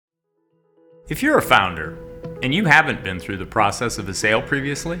If you're a founder and you haven't been through the process of a sale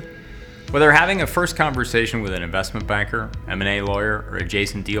previously, whether having a first conversation with an investment banker, M&A lawyer, or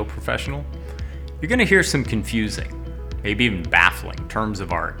adjacent deal professional, you're going to hear some confusing, maybe even baffling terms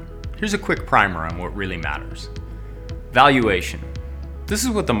of art. Here's a quick primer on what really matters. Valuation. This is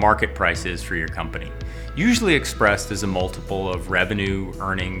what the market price is for your company, usually expressed as a multiple of revenue,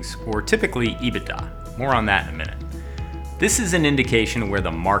 earnings, or typically EBITDA. More on that in a minute. This is an indication of where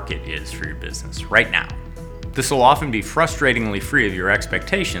the market is for your business right now. This will often be frustratingly free of your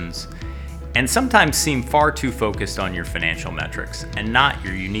expectations and sometimes seem far too focused on your financial metrics and not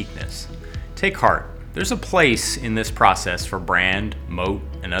your uniqueness. Take heart. There's a place in this process for brand, moat,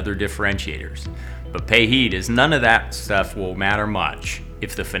 and other differentiators. But pay heed, as none of that stuff will matter much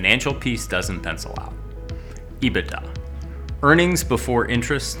if the financial piece doesn't pencil out. EBITDA. Earnings before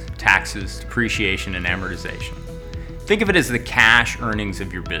interest, taxes, depreciation, and amortization. Think of it as the cash earnings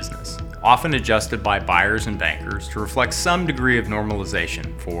of your business, often adjusted by buyers and bankers to reflect some degree of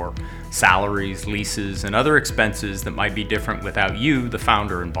normalization for salaries, leases, and other expenses that might be different without you, the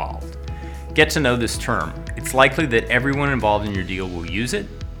founder, involved. Get to know this term. It's likely that everyone involved in your deal will use it.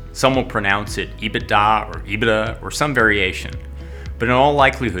 Some will pronounce it EBITDA or EBITDA or some variation. But in all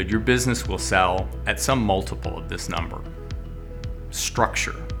likelihood, your business will sell at some multiple of this number.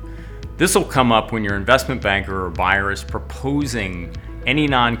 Structure. This will come up when your investment banker or buyer is proposing any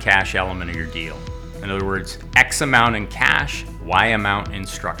non-cash element of your deal. In other words, X amount in cash, Y amount in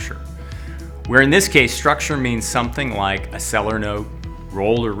structure. Where in this case, structure means something like a seller note,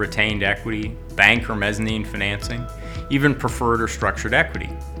 rolled or retained equity, bank or mezzanine financing, even preferred or structured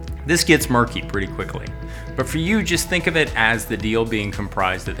equity. This gets murky pretty quickly. But for you, just think of it as the deal being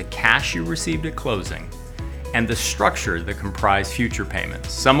comprised of the cash you received at closing and the structure that comprise future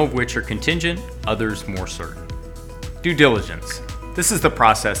payments, some of which are contingent, others more certain. Due diligence. This is the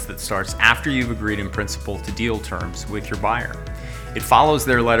process that starts after you've agreed in principle to deal terms with your buyer. It follows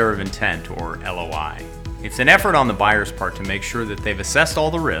their letter of intent, or LOI. It's an effort on the buyer's part to make sure that they've assessed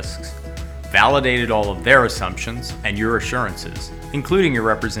all the risks, validated all of their assumptions and your assurances, including your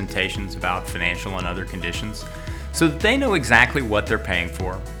representations about financial and other conditions, so that they know exactly what they're paying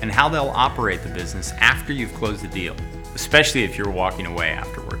for and how they'll operate the business after you've closed the deal, especially if you're walking away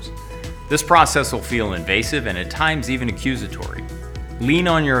afterwards. This process will feel invasive and at times even accusatory. Lean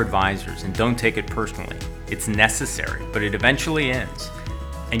on your advisors and don't take it personally. It's necessary, but it eventually ends,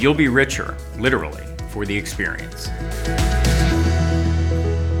 and you'll be richer, literally, for the experience.